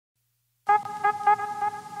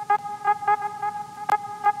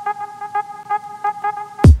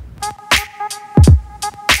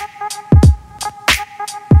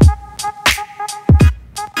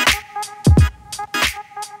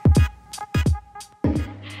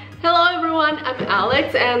everyone, I'm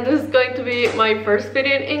Alex and this is going to be my first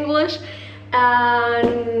video in English.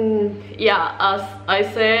 And yeah, as I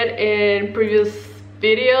said in previous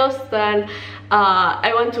videos, then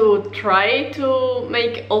I want to try to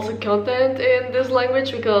make also content in this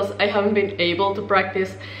language because I haven't been able to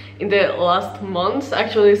practice in the last months.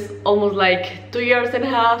 Actually, it's almost like 2.5 years that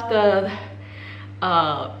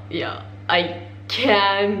yeah, I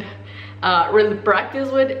can't really practice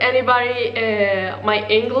with anybody my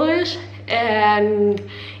English, and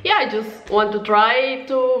yeah, I just want to try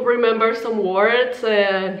to remember some words,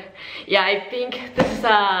 and yeah, I think this is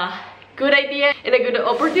a good idea and a good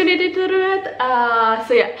opportunity to do it.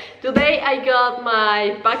 So yeah, today I got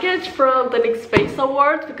my package from the NYX Face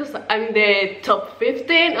Awards because I'm the top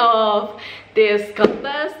 15 of this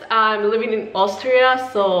contest. I'm living in Austria,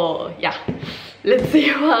 so yeah, let's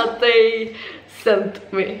see what they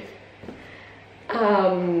sent me.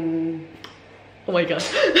 Oh my god.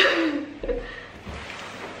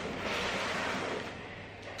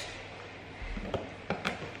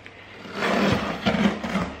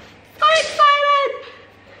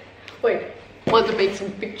 Wait, want to make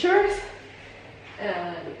some pictures,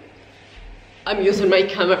 and I'm using my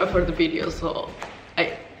camera for the video, so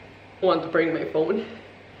I want to bring my phone.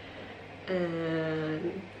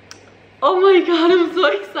 And oh my god, I'm so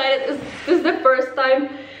excited. This is the first time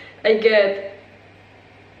I get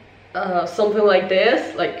something like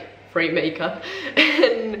this, like free makeup,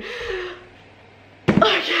 and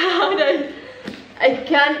oh god, I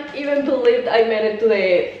can't even believe I made it to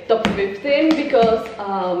the top 15 because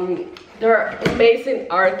there are amazing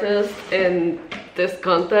artists in this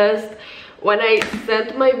contest. When I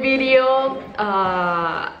sent my video,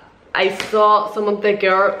 I saw some of the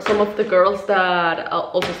girls that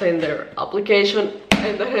also sent their application,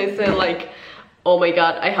 and then I said like, oh my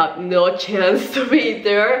god, I have no chance to be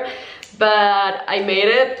there, but I made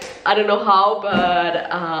it. I don't know how,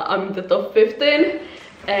 but I'm in the top 15.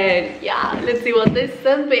 And yeah, let's see what they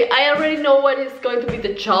sent me. I already know what is going to be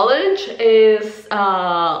the challenge. Is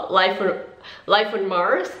life on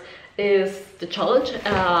Mars is the challenge.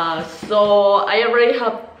 So I already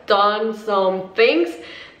have done some things,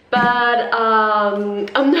 but I'm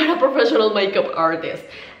not a professional makeup artist.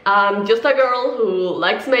 I'm just a girl who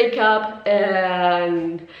likes makeup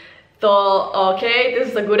and thought, okay, this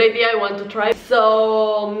is a good idea, I want to try.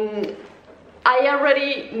 So I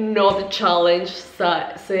already know the challenge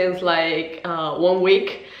since like 1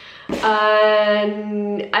 week,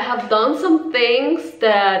 and I have done some things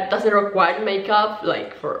that doesn't require makeup,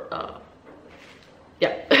 like for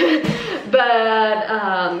yeah. But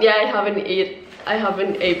yeah, I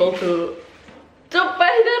haven't able to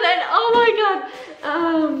find it, and oh my god,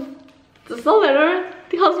 there's a letter,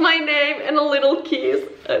 it has my name and a little kiss.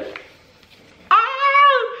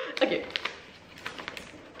 Okay,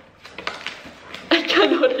 I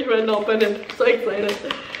cannot even open it, so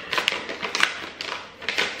excited.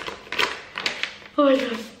 Oh my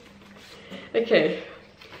god. Okay.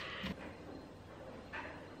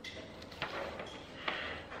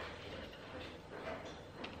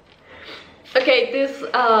 Okay, this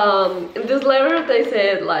in this letter they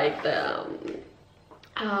said like that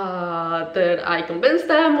I convinced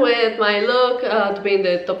them with my look to be in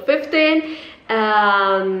the top 15.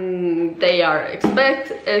 They are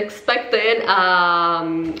expecting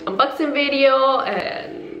unboxing video,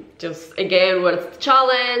 and just again what's the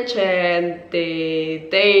challenge and the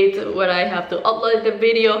date when I have to upload the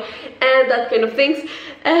video and that kind of things.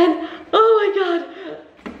 And oh my god,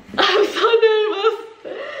 I'm so nervous.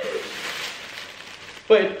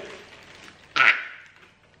 Wait.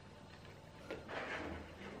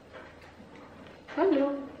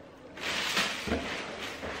 Hello.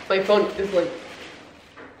 My phone is like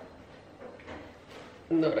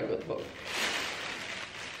not a good phone.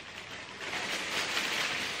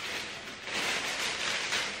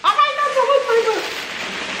 Oh my god, my phone!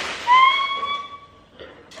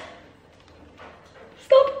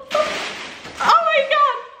 Stop! Stop! Oh my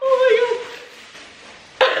god! Oh my god!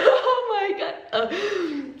 Oh my god!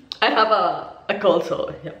 I have a cold,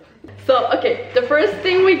 so yeah. So okay, the first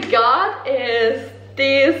thing we got is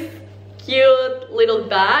this cute little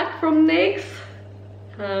bag from NYX.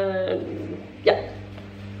 Yeah.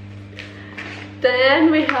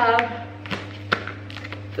 Then we have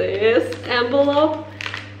this envelope,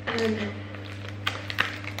 and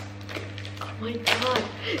oh my god,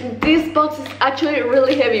 this box is actually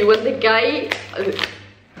really heavy. When the guy,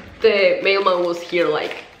 the mailman was here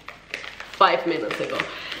like 5 minutes ago,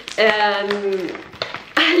 and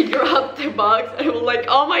I grabbed the box and I was like,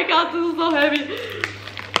 oh my god, this is so heavy.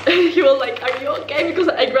 He was like, are you okay? Because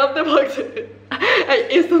I grabbed the box, I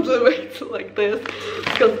instantly went like this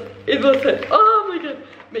because it was it. Oh my god,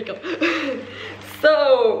 makeup.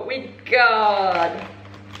 So we got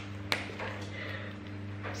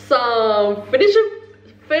some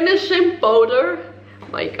finishing powder.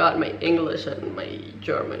 My god, my English and my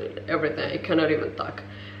German and everything, I cannot even talk.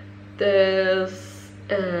 This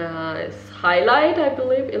is highlight, I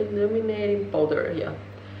believe, illuminating powder, yeah.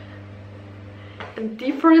 And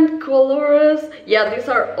different colors, yeah, these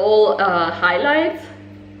are all highlights.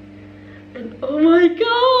 And oh my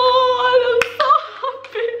god, I'm so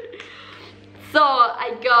happy. So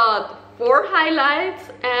I got 4 highlights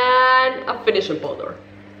and a finishing powder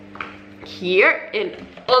here, and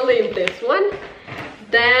only in this one.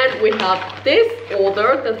 Then we have this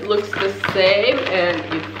powder that looks the same and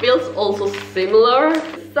it feels also similar.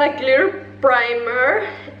 It's a clear primer,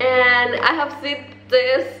 and I have seen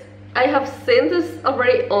this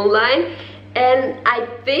already online, and I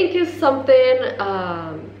think it's something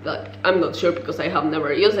that I'm not sure because I have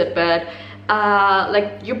never used it, but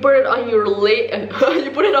like you put it on your you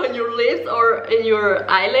put it on your lips or in your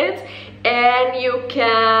eyelids, and you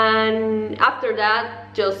can after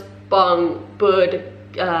that just put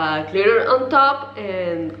glitter on top,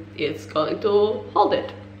 and it's going to hold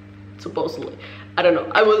it, supposedly. I don't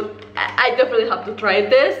know. I definitely have to try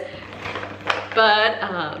this, but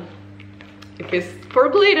if it's for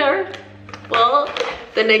glitter, well,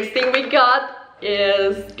 the next thing we got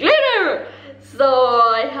is glitter. So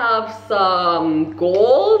I have some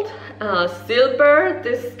gold, silver,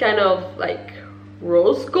 this kind of like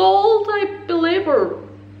rose gold, I believe, or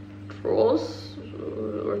rose,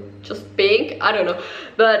 or just pink, I don't know,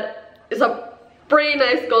 but it's a pretty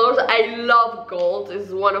nice colors. I love gold,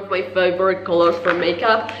 it's one of my favorite colors for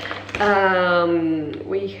makeup.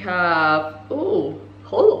 We have, oh,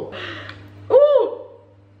 hello. Oh,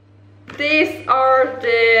 these are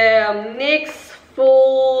the NYX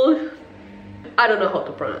full, I don't know how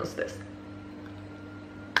to pronounce this.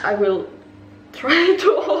 I will try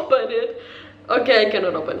to open it. Okay, I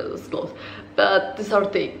cannot open it, it's closed. But these are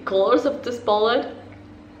the colors of this palette.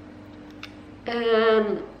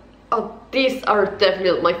 And oh, these are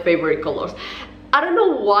definitely my favorite colors. I don't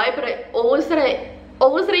know why, but I always that I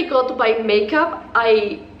go to buy makeup,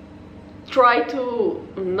 I try to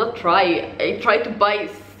buy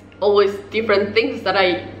always different things that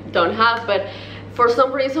I don't have, but for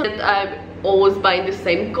some reason I'm always buying the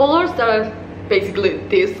same colors that are basically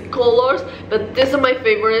these colors, but these are my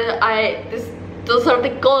favorite. Those are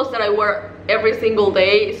the colors that I wear every single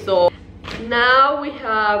day. So now we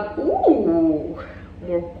have more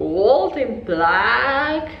gold and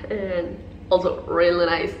black, and also really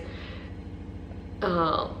nice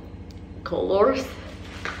colors.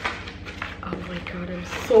 Oh my god, I'm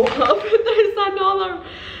so happy there's another.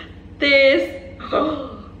 This,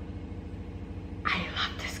 oh, I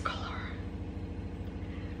love this color.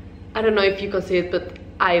 I don't know if you can see it, but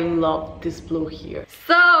I love this blue here.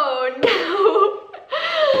 So now,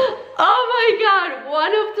 oh my god,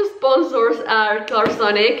 one of the sponsors are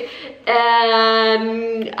Clarsonic,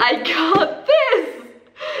 and I got this.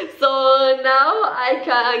 So now I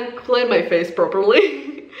can clean my face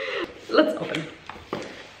properly. Let's open.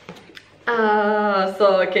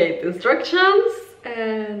 So okay, the instructions,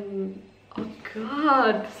 and oh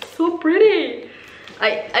god, so pretty.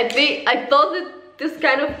 I thought that this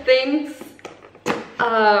kind of things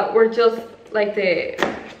were just like the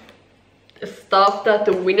stuff that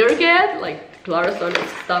the winner get, like Clarsonic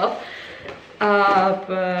stuff,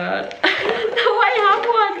 but now I have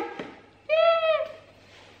one.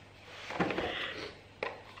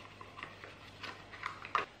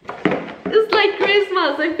 It's like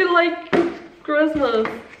Christmas. I feel like Christmas.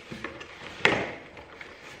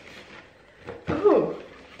 Oh,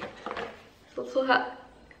 it's also a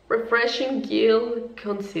refreshing gel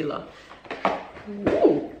concealer.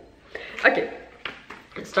 Ooh. Okay,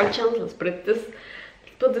 instructions. Let's put this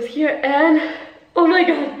here, and oh my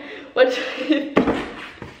god, what?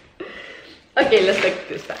 Okay, let's take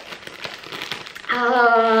this back.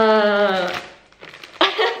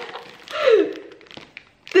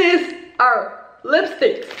 These are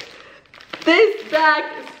lipsticks. This bag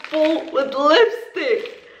is full with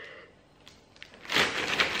lipstick.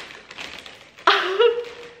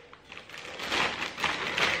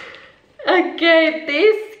 Okay,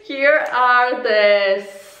 these here are the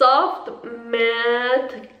soft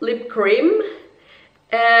matte lip cream,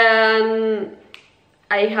 and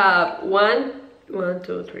I have 1,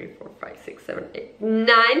 2, 3, 4, 5, 6, 7, 8,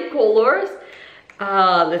 9 colors.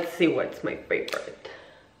 Let's see what's my favorite.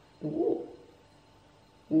 Ooh.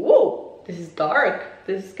 Whoa, this is dark.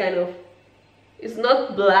 This is kind of, it's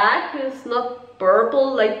not black, it's not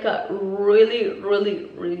purple, like a really, really,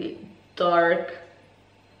 really dark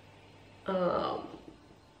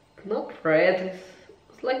not red,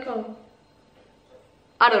 it's like a,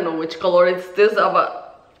 I don't know which color it's this,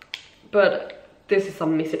 but this is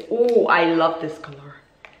amazing. Oh, I love this color.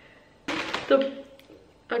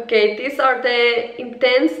 Okay, these are the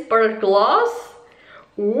Intense Butter Gloss.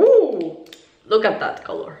 Ooh, look at that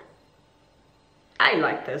color. I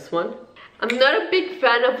like this one. I'm not a big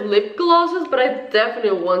fan of lip glosses, but I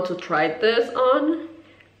definitely want to try this on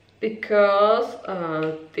because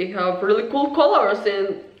they have really cool colors,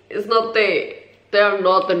 and it's not they are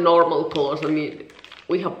not the normal colors. I mean,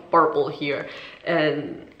 we have purple here,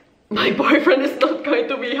 and my boyfriend is not going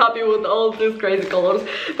to be happy with all these crazy colors,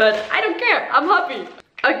 but I don't care, I'm happy.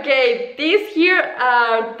 Okay, these here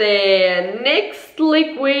are the NYX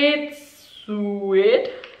Liquid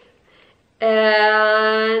Suede,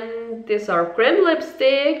 and these are cream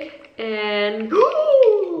lipstick, and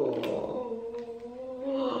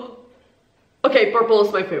okay, purple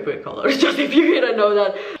is my favorite color, just if you didn't know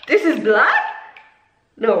that. This is black?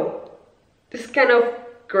 No, this is kind of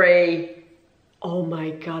gray. Oh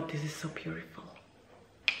my god, this is so beautiful.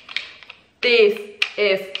 This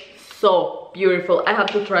is so beautiful. I have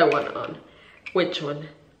to try one on. Which one?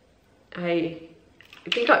 I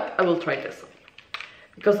think I will try this one.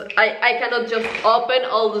 Because I cannot just open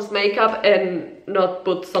all this makeup and not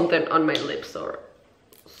put something on my lips or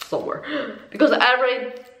somewhere. Because I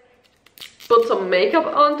already put some makeup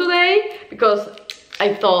on today, because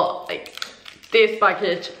I thought like this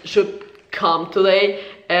package should come today,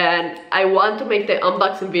 and I want to make the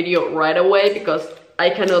unboxing video right away because I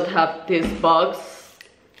cannot have this box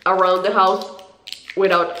around the house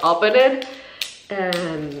without opening.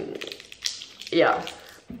 And yeah,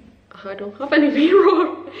 I don't have any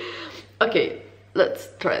mirror. Okay, let's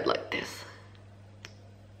try it like this.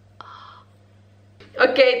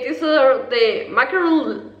 Okay, these are the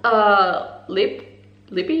macaron lip.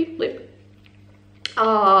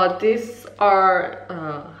 These are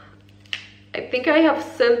I think I have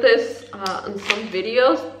sent this in some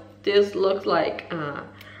videos. This looks like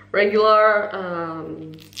regular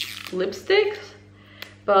lipsticks,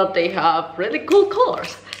 but they have really cool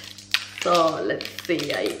colors. So let's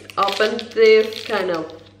see, I opened this kind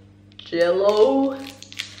of yellow,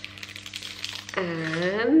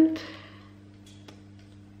 and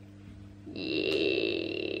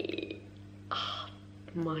yeah, oh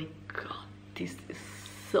my god, this is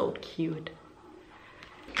so cute.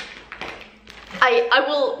 I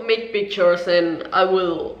will make pictures and I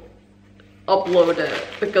will upload it,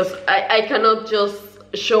 because I cannot just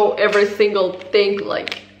show every single thing.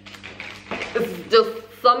 Like, it's just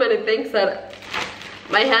so many things that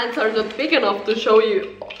my hands are not big enough to show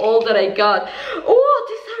you all that I got. Oh,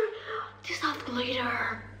 these have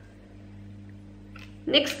glitter.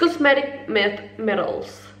 NYX Cosmetic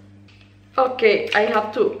Metals. Okay, I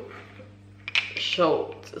have to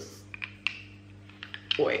show this.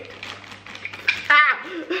 Wait.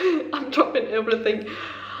 I'm dropping everything.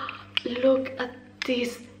 Look at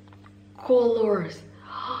these colors.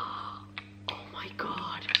 Oh my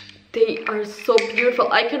god, they are so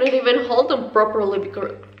beautiful. I cannot even hold them properly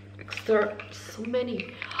because there are so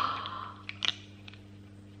many.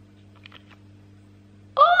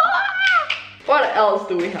 What else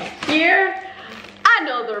do we have here?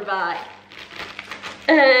 Another bag.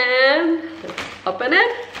 And let's open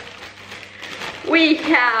it. We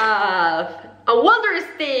have a wonder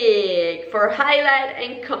stick for highlight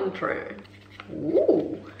and contour.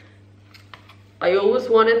 Ooh. I always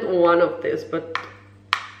wanted one of these, but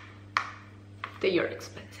they are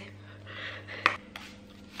expensive.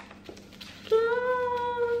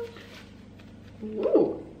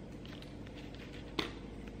 Ooh.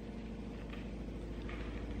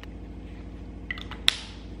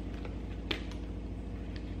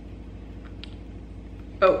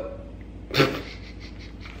 Oh.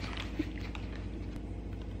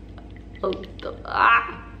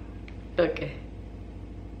 Okay.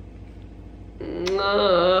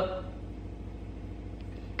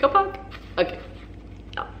 Go back. Okay.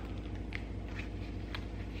 No.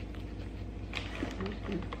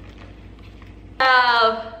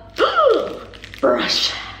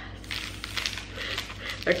 Brushes.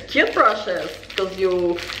 They're cute brushes, because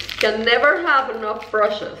you can never have enough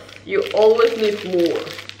brushes. You always need more.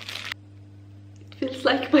 It feels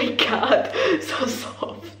like my cat. So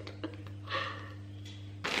soft.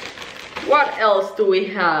 What else do we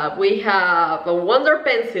have? We have a Wonder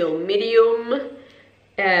Pencil, medium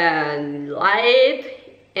and light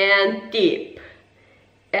and deep.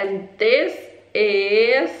 And this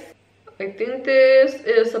is, I think this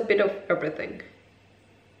is a bit of everything.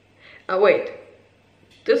 Wait,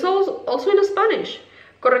 this is also in Spanish.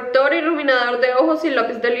 Corrector, iluminador de ojos y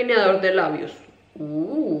lápiz delineador de labios.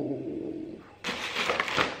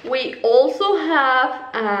 We also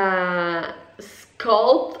have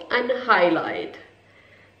sculpt and highlight.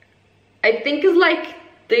 I think it's like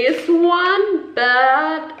this one,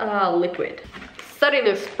 but liquid.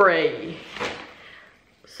 Setting spray.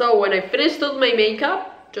 So when I finish with my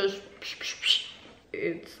makeup, just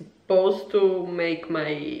it's supposed to make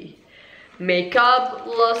my makeup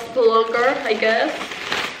last longer, I guess.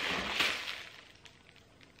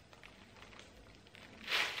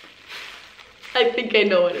 I think I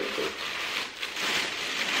know what it is.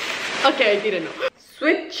 Okay, I didn't know.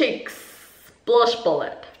 Sweet Cheeks blush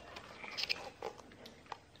palette.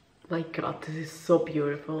 My god, this is so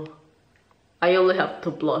beautiful. I only have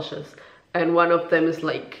 2 blushes and one of them is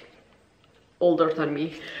like older than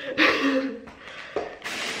me.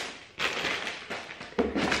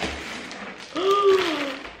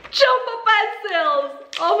 Jumbo pencils!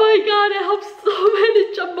 Oh my god, I have so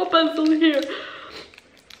many jumbo pencils here.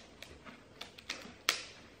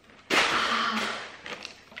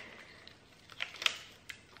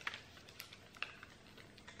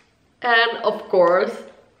 And of course,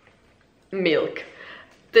 milk.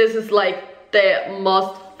 This is like the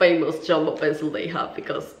most famous jumbo pencil they have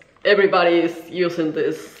because everybody is using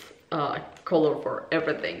this color for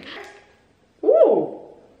everything. Ooh,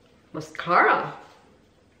 mascara.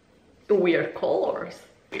 Weird colors.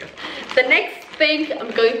 The next thing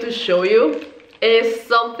I'm going to show you is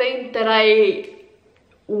something that I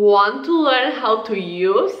want to learn how to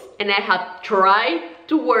use, and I have tried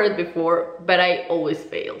to wear it before, but I always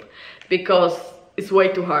failed because it's way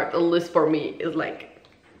too hard. At least for me, it's like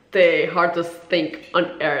the hardest thing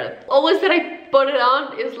on earth. Always that I put it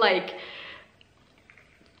on is like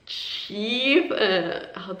cheap,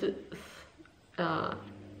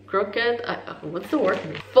 crooked, what's the word?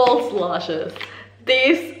 False lashes.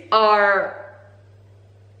 These are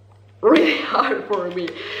really hard for me,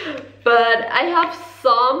 but I have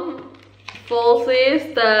some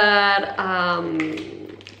falsies that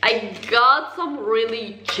I got some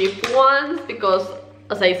really cheap ones because,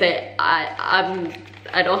 as I say,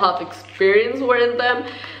 I don't have experience wearing them.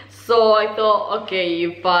 So I thought, okay,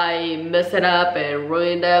 if I mess it up and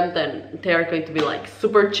ruin them, then they are going to be like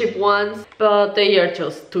super cheap ones. But they are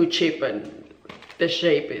just too cheap and the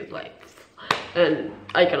shape is like, and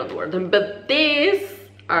I cannot wear them. But these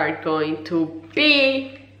are going to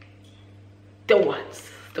be the ones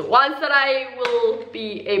that I will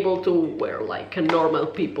be able to wear like a normal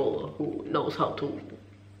people who knows how to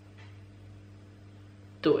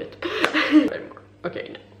do it. Okay,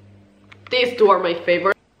 no. These 2 are my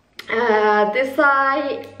favorite. This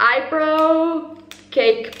eyebrow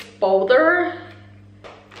cake powder.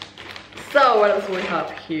 So what else we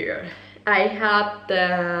have here? I have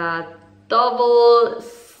the double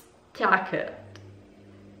stacked.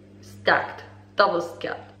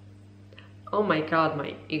 Oh my god,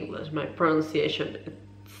 my English, my pronunciation, it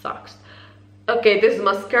sucks. Okay, this is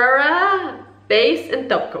mascara, base and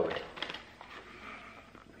top coat.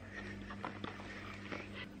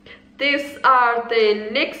 These are the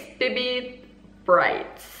NYX BB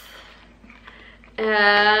Brights.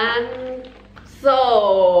 And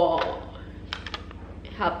so,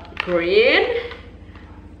 have green,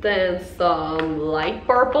 then some light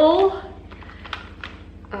purple,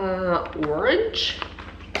 orange,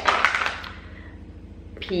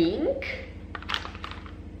 pink,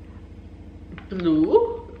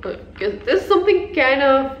 blue. This is something kind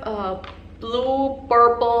of blue,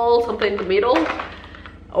 purple, something in the middle.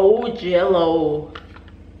 Oh, yellow.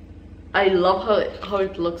 I love how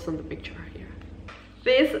it looks on the picture here.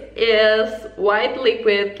 This is white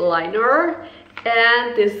liquid liner,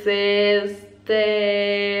 and this is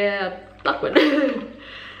the black one.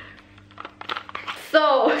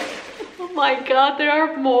 So, oh my god, there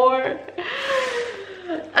are more.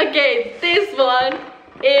 Okay, this one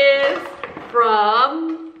is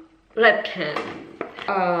from Red Can.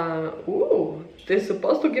 Ooh, this is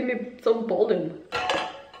supposed to give me some pollen.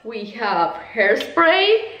 We have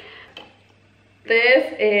hairspray.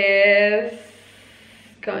 This is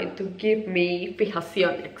going to give me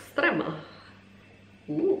fijación extrema.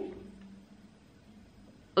 Ooh.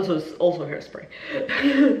 Also, it's also hairspray.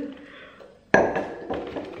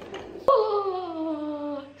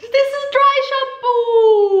 Oh, this is dry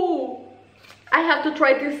shampoo. I have to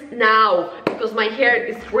try this now because my hair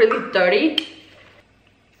is really dirty.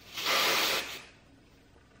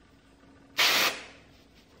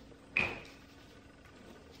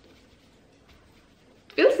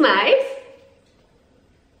 Feels nice.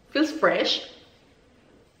 Feels fresh.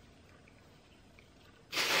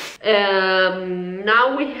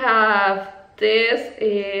 Now we have This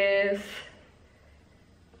is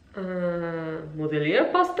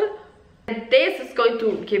modellier pasta. And this is going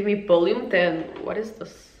to give me volume. Then what is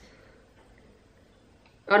this?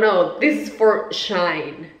 Oh no, this is for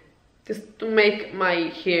shine. Just to make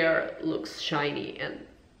my hair looks shiny and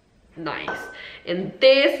nice. And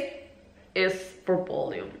this is for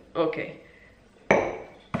volume. Okay.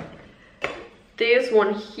 This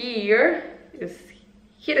one here is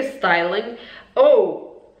hair styling. Oh,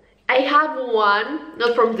 I have one,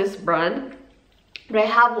 not from this brand, but I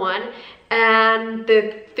have one, and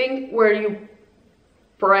the thing where you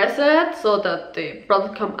press it so that the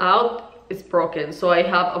product come out is broken. So I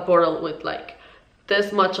have a bottle with like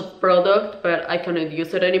this much of product, but I cannot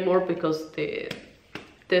use it anymore because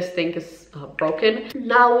this thing is broken.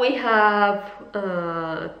 Now we have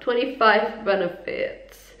 25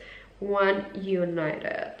 benefits, one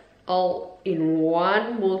united, all in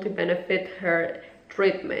one multi-benefit hair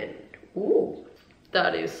treatment. Ooh,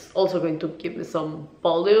 that is also going to give me some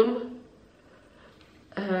volume.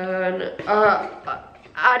 And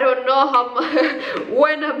I don't know how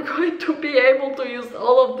when I'm going to be able to use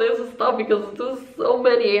all of this stuff because there's so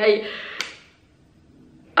many.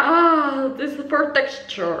 This is for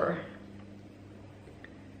texture.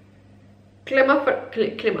 Crema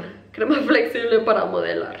flexible para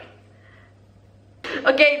modelar.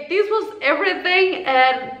 Okay, this was everything,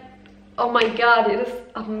 and oh my god, it is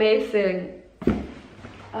amazing.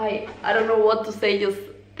 I don't know what to say. Just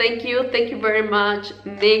thank you very much,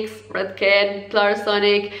 NYX, Red Can,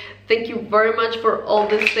 Clarisonic. Thank you very much for all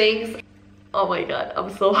these things. Oh my god, I'm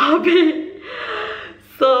so happy.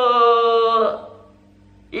 So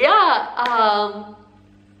yeah,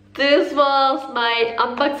 this was my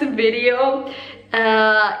unboxing video.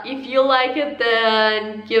 If you like it,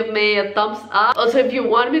 then give me a thumbs up. Also, if you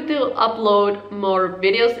want me to upload more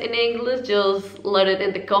videos in English, just let it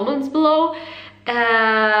in the comments below.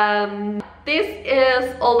 This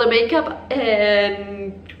is all the makeup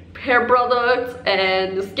and hair products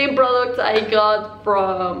and skin products I got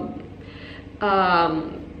from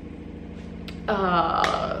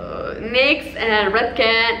NYX and Red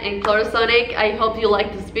Can and Clarisonic. I hope you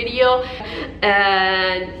like this video,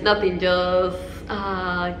 and nothing, just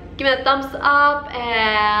give me a thumbs up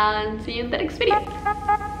and see you in the next video.